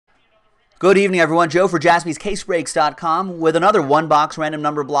Good evening, everyone. Joe for JaspysCaseBreaks.com with another one-box random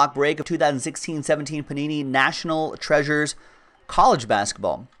number block break of 2016-17 Panini National Treasures College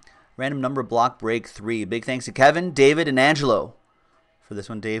Basketball. Random number block break 3. Big thanks to Kevin, David, and Angelo for this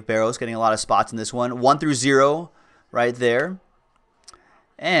one. Dave Barrows getting a lot of spots in this one. 1 through 0 right there.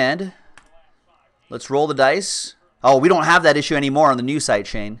 And let's roll the dice. Oh, we don't have that issue anymore on the new site,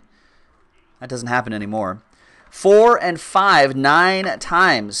 Shane. That doesn't happen anymore. 4 and 5, 9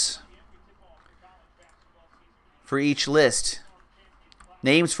 times for each list.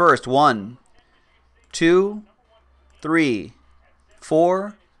 Names first. 1, 2, 3,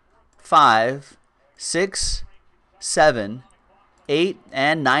 4, 5, 6, 7, 8,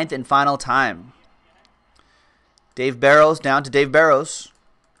 and 9th and final time. Dave Barrows down to Dave Barrows.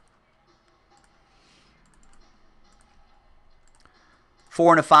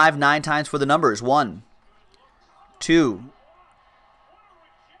 4 and a 5, 9 times for the numbers. 1, 2,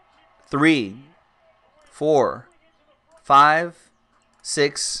 3, 4, 5,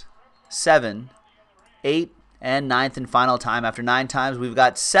 6, 7, 8, and 9th and final time. After 9 times, we've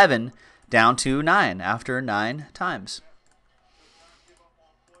got 7 down to 9 after 9 times.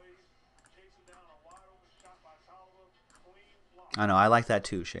 I know, I like that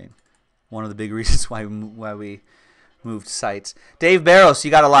too, Shane. One of the big reasons why we moved sites. Dave Barrows,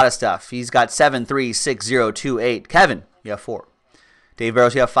 you got a lot of stuff. He's got 7, 3, 6, 0, 2, 8. Kevin, you have 4. Dave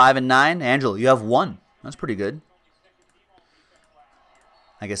Barrows, you have 5 and 9. Angela, you have 1. That's pretty good.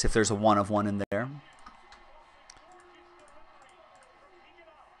 I guess if there's a 1 of 1 in there.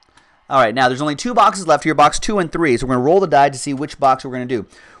 All right, now there's only 2 boxes left here, box 2 and 3. So we're going to roll the die to see which box we're going to do.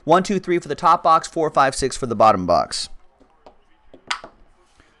 1, 2, 3 for the top box, 4, 5, 6 for the bottom box.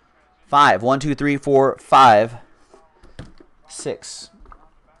 5. 1, 2, 3, 4, 5, 6.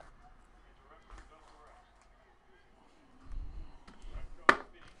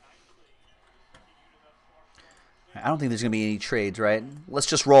 I don't think there's going to be any trades, right? Let's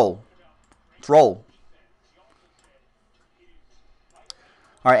just roll. Let's roll.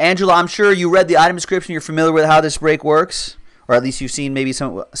 All right, Angela, I'm sure you read the item description. You're familiar with how this break works, or at least you've seen maybe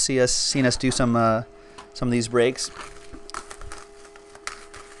seen us do some of these breaks.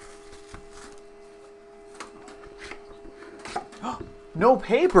 No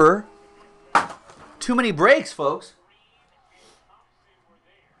paper. Too many breaks, folks.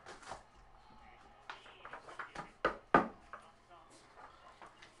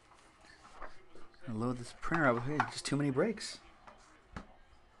 Load this printer up here. Just too many breaks.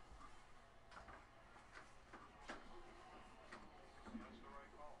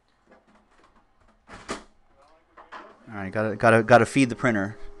 All right, gotta feed the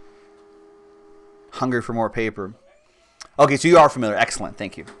printer. Hungry for more paper. Okay, so you are familiar. Excellent,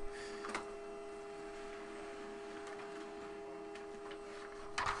 thank you.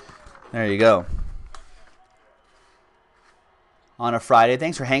 There you go. On a Friday.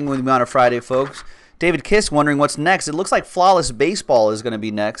 Thanks for hanging with me on a Friday, folks. David Kiss wondering what's next. It looks like Flawless Baseball is going to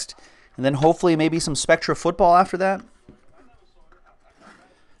be next. And then hopefully maybe some Spectra Football after that.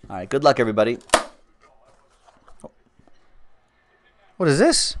 All right, good luck, everybody. What is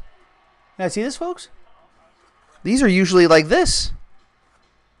this? Can I see this, folks? These are usually like this.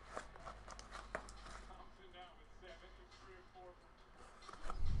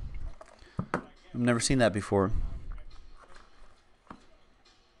 I've never seen that before.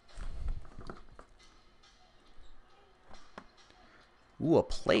 Ooh, a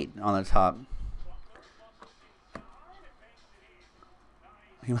plate on the top.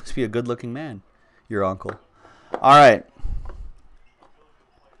 He must be a good-looking man, your uncle. All right.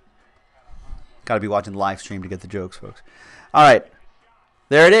 Got to be watching the live stream to get the jokes, folks. All right.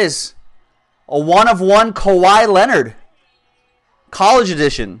 There it is. A 1 of 1 Kawhi Leonard. College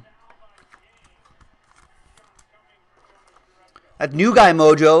edition. That new guy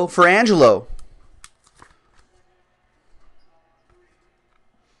mojo for Angelo.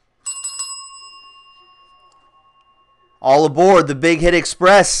 All aboard the Big Hit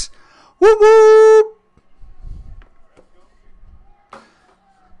Express. Whoop whoop.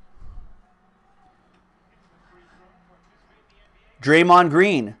 Draymond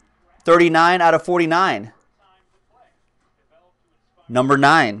Green, 39 out of 49. Number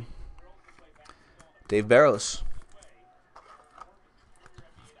 9. Dave Barrows.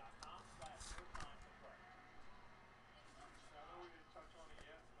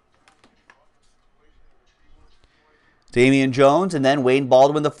 Damian Jones, and then Wayne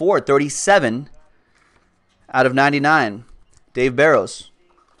Baldwin the 4th, 37 out of 99. Dave Barrows.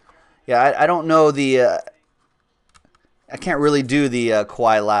 Yeah, I don't know the... I can't really do the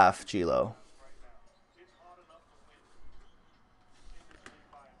Kawhi laugh, Gilo.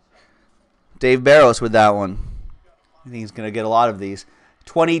 Dave Barros with that one. I think he's going to get a lot of these.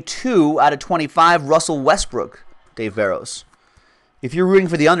 22 out of 25, Russell Westbrook, Dave Barros. If you're rooting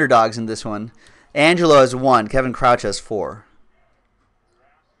for the underdogs in this one, Angelo has 1, Kevin Crouch has 4.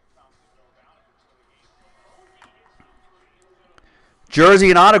 Jersey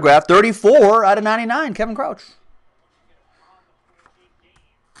and autograph, 34 out of 99, Kevin Crouch.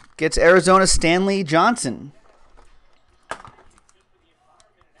 Gets Arizona Stanley Johnson.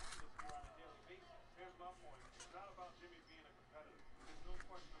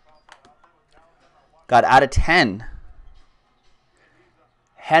 Got out of 10.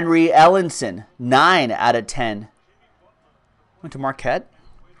 Henry Ellenson, 9 out of 10. Went to Marquette.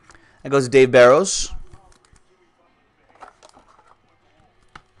 That goes to Dave Barros.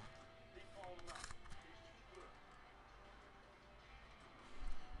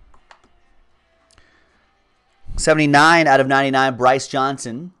 $79 out of 99, Bryce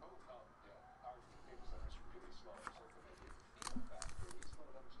Johnson.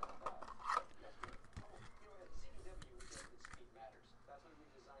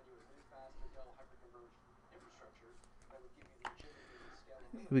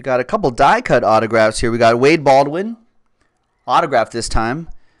 We got a couple die-cut autographs here. We got Wade Baldwin, autograph this time,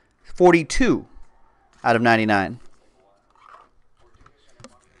 42 out of 99.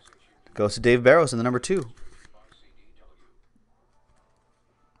 Goes to Dave Barros in the number 2.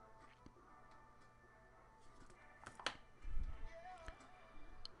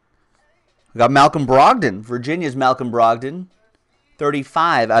 We got Malcolm Brogdon, Virginia's Malcolm Brogdon,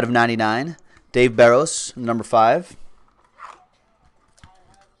 35 out of 99. Dave Barros, number 5.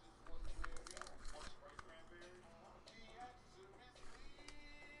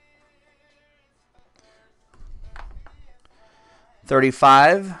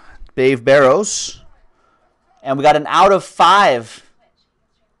 $35, Dave Barros. And we got an out of 5.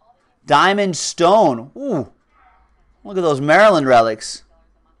 Diamond Stone. Ooh, look at those Maryland relics.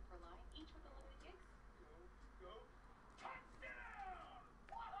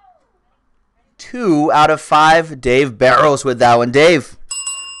 $2 out of 5, Dave Barros with that one. Dave,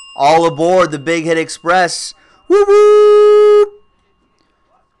 all aboard the Big Hit Express. Woo woo!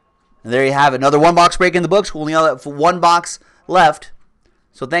 And there you have it. Another one box break in the books. We'll only have 1 box left.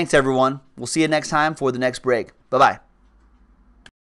 So thanks, everyone. We'll see you next time for the next break. Bye-bye.